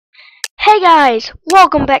Hey guys,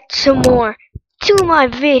 welcome back to my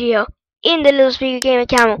video in the Little Speaker Gamer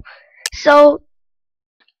Camel. So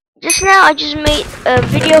just now I just made a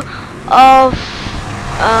video of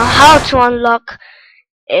how to unlock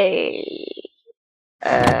a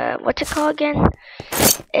what's it called again?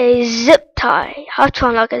 A zip tie. How to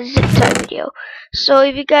unlock a zip tie video. So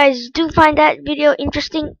if you guys do find that video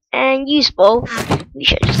interesting and useful, be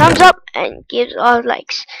sure to thumbs up and give all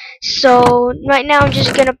likes. So right now I'm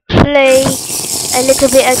just gonna play a little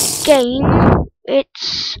bit of game.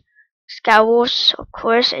 It's Skywars, of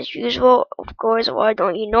course, as usual. Of course, why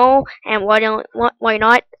don't you know? And why not? Why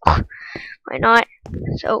not?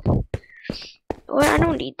 So, well, I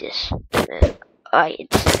don't need this.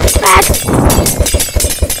 It's bad.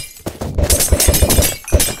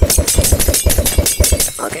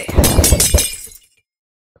 Okay.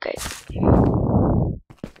 Okay.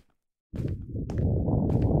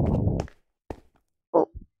 Oh,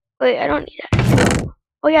 wait, I don't need that.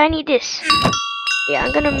 Oh yeah, I need this. Yeah,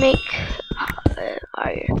 I'm gonna make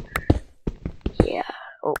iron. Yeah.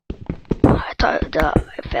 Oh, I thought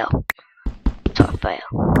I fell. I thought I fell.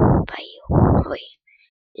 By you. Wait,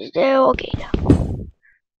 is there? Okay.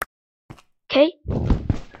 Okay.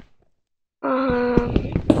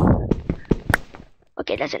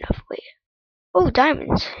 Okay, that's enough. Wait. Oh,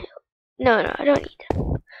 diamonds. No, I don't need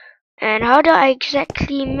them. And how do I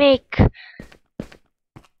exactly make?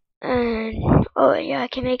 And oh yeah, I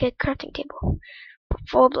can make a crafting table.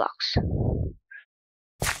 4 blocks.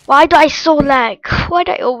 Why do I so lag? Why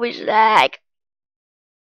do I always lag?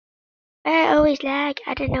 I always lag.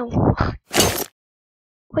 I don't know.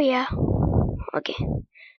 Oh yeah. Okay.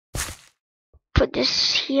 Put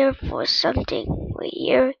this here for something. Wait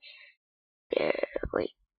here. There.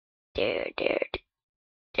 Wait. There.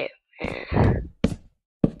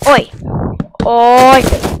 Oi. Oi.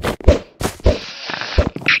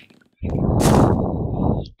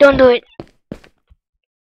 Don't do it.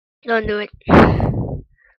 Don't do it.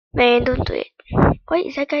 Man, don't do it. What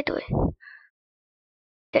is that guy doing?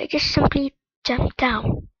 Did I just simply jump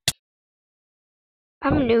down?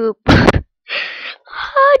 I'm a noob.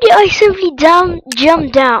 How did I simply jump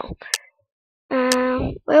down?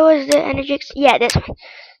 Where was the Energix? Yeah, this one.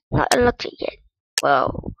 Not unlocked it yet.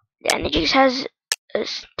 Well, the Energix has a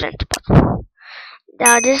strength button.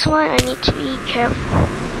 Now this one I need to be careful.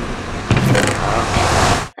 Okay,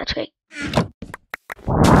 that's great.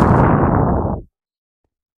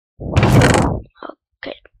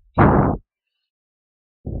 Okay.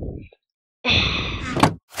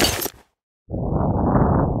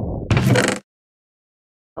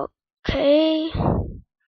 Okay.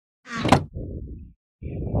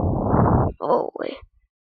 Oh wait.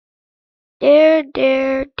 There.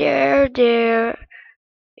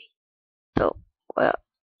 So well,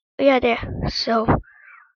 yeah, there. So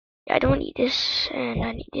yeah, I don't need this, and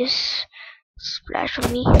I need this. Splash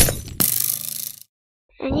on me.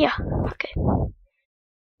 And yeah, okay.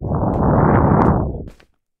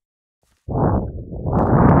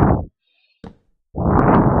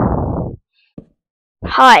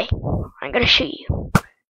 Hi, I'm gonna shoot you.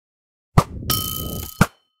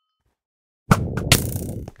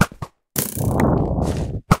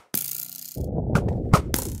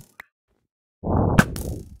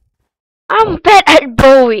 I'm bad at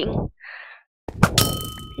bowling.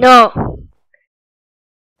 No.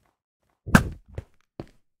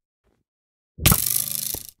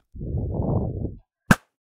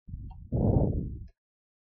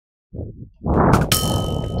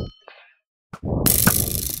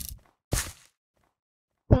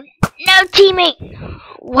 No, teammate.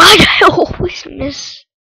 Why do I always miss?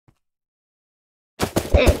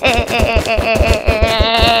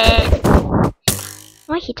 Am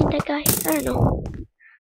I hitting that guy? I don't know.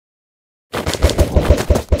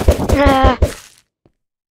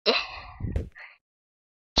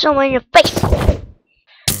 Someone in your face.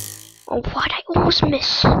 Oh, why did I almost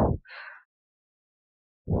miss?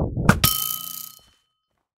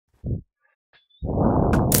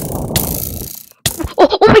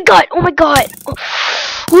 Oh my god! Oh my god!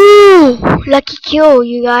 Ooh, lucky kill,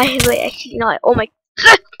 you guys. Wait, actually not. Oh my.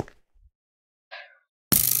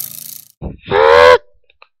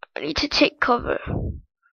 I need to take cover.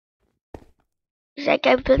 Is that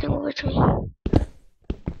guy building over to me?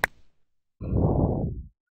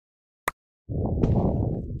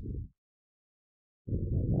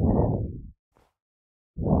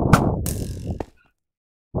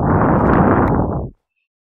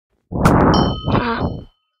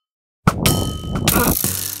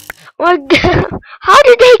 What? How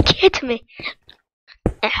did they get me?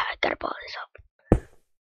 I gotta ball this up.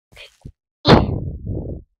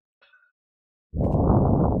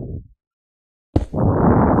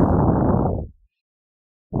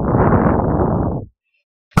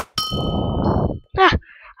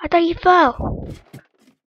 thought he fell.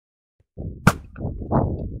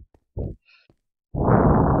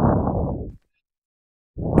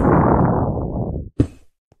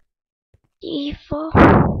 He fell.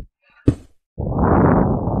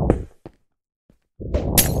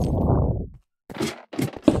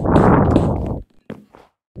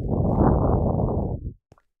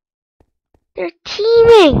 They're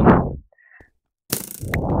teaming.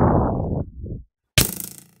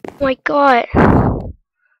 Oh my god.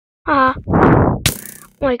 Oh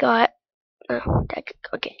my god.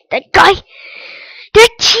 Okay, that guy. They're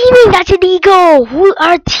teaming. That's illegal. Who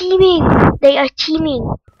are teaming? They are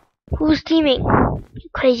teaming. Who's teaming? You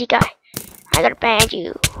crazy guy. I gotta ban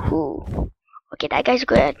you. Who? Okay, that guy's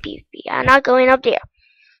good at PvP. I'm not going up there.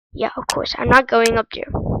 Yeah, of course, I'm not going up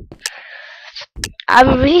there.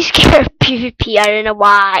 I'm really scared of PvP. I don't know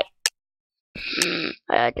why.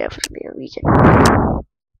 Definitely a reason.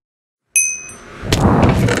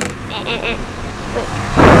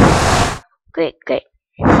 Wait. Great.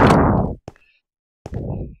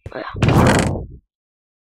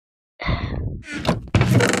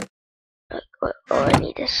 Oh, I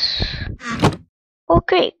need this.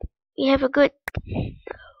 Okay, we have a good.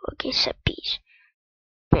 Okay, set piece.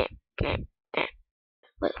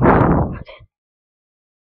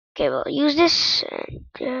 Okay, we'll use this and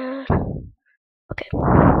okay.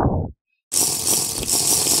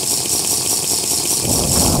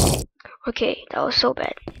 Okay, that was so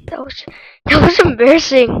bad. That was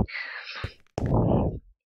embarrassing.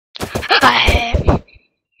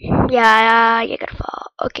 Yeah, you're gonna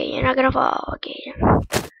fall. Okay, you're not gonna fall. Okay.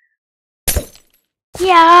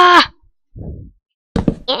 Yeah.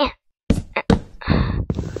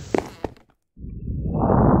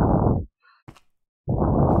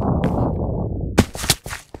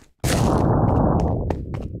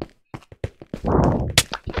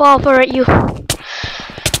 Fall for it, you.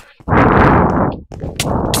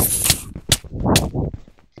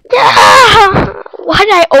 Yeah. Why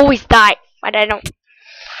do I always die? Why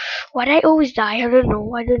do I always die? I don't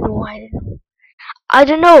know. I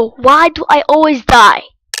don't know. Why do I always die?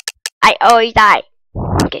 I always die.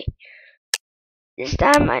 Okay. This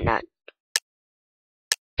time I not.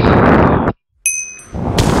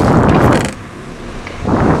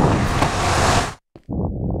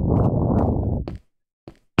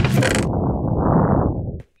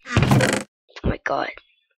 Oh my god.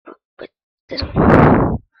 But this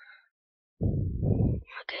one.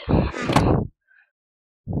 Okay.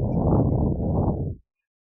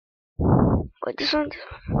 Wait, this one.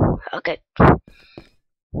 Okay.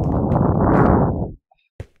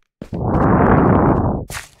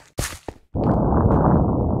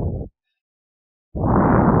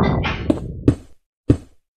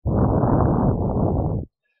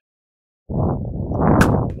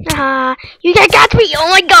 You guys got me! Oh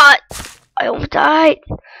my god! I almost died.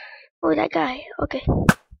 Oh, that guy. Okay.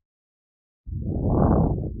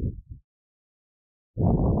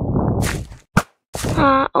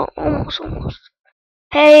 Oh, almost.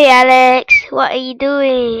 Hey, Alex, what are you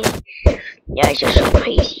doing? Yeah, it's just so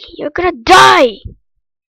crazy. You're gonna die!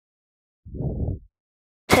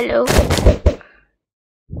 Hello?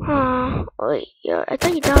 Wait, yeah, I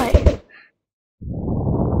thought you died.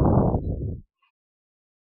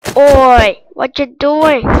 Oi, what you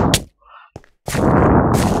doing?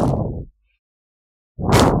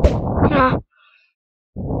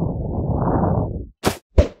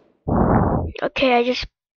 Okay, I just...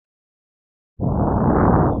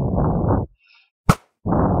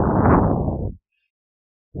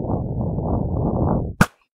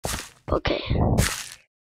 Okay.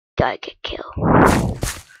 Gotta get killed.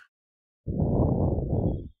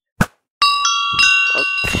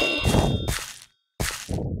 Okay.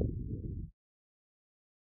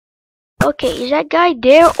 Okay, is that guy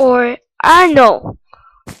there or... I know.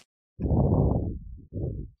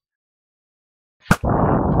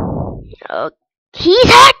 He's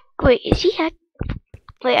hacked! Wait, is he hacked?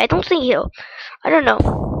 Wait, I don't think he'll... I don't know.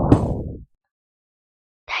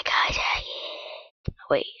 That guy's hacked.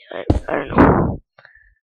 Wait, I don't know.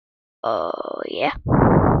 Oh, yeah.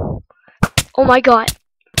 Oh my god.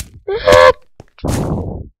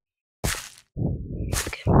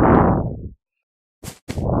 Okay.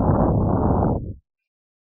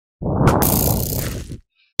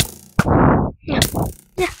 Yeah.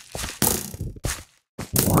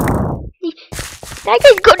 That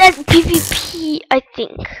guy's good at PvP, I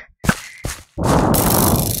think.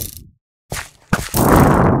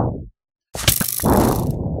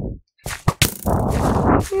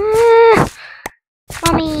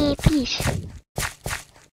 Mommy, please.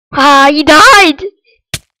 He died!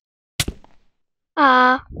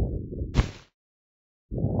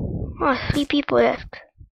 Oh, 3 people left.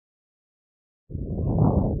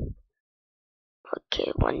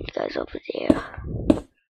 Okay, one guy's over there.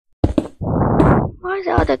 Where's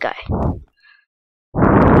the other guy?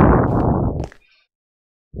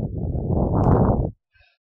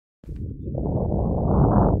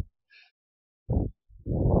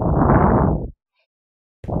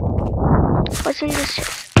 What's in this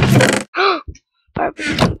chest?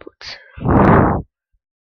 Barbecue boots.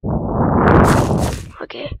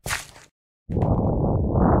 Okay.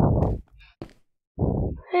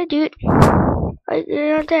 Hey dude.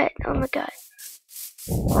 You're not dead. Oh my god.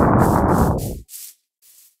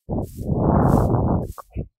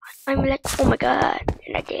 I'm like, oh my god.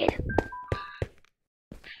 And I did.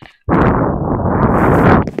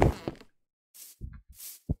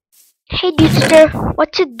 Hey dude,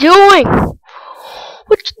 what you doing?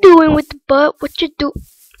 What you doing with the butt? What you do?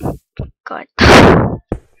 God.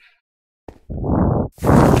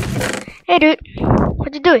 Hey dude,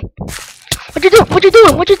 what you doing? What you doing? What you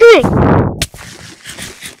doing? What you doing?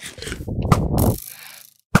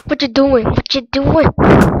 What you doing? What you doing?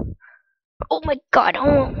 Oh my god,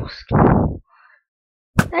 almost.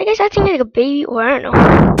 I guess I think like a baby, or I don't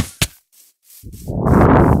know.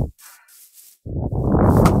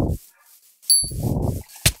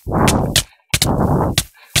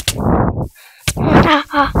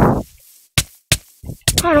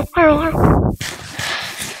 I don't know.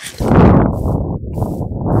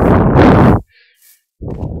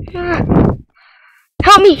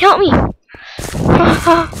 Help me!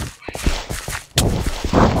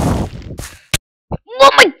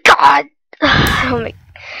 Oh my god! Oh my.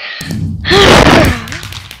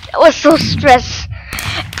 That was so stress.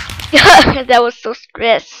 That was so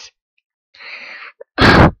stress.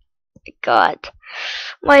 God.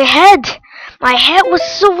 My head was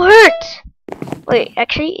so hurt. Wait,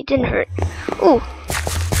 actually it didn't hurt. Ooh.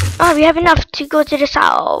 Oh, we have enough to go to the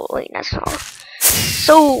south. Wait, that's all.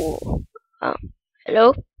 So,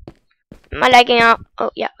 hello? Am I lagging out?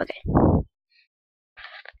 Oh, yeah, okay.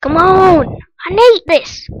 Come on! I need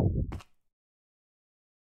this!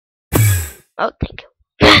 Oh, thank you.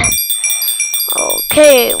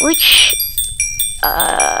 Okay, which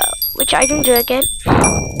item do I get?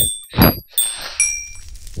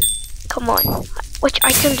 Come on. Which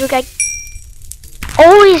item do I get?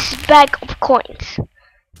 Always bag of coins.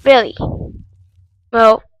 Really?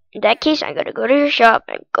 Well, in that case, I'm gonna go to the shop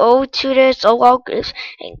and go to the so-called goods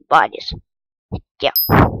and buy this. Yeah.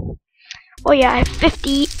 Oh yeah, I have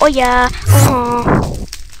 50. Oh yeah.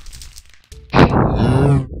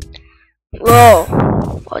 Whoa.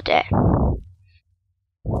 What's that?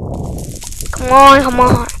 Come on, come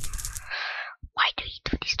on. Why do you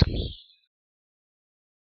do this to me?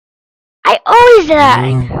 I always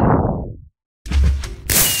die.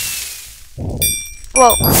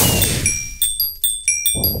 Whoa.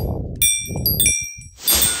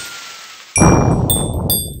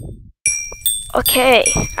 Okay,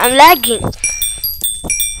 I'm lagging.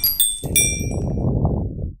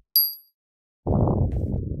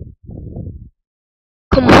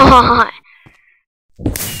 Come on.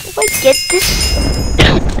 Do I get this?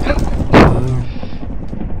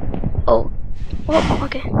 Oh. Oh,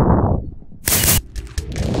 okay.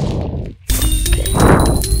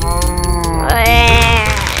 Okay.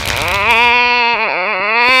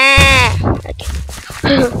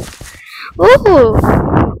 Ooh.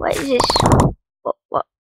 What is this? What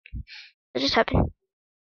just happened?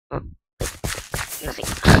 Oh, nothing.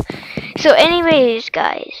 So anyways,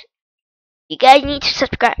 guys, you guys need to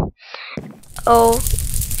subscribe. Oh,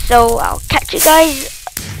 so I'll catch you guys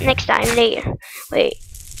next time later. Wait,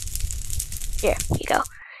 here you go.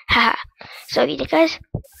 Haha. So you guys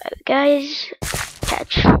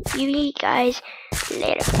catch you guys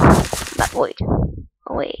later. But wait,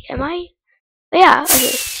 oh wait, am I? Yeah. Okay.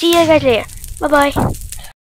 See you guys later. Bye bye.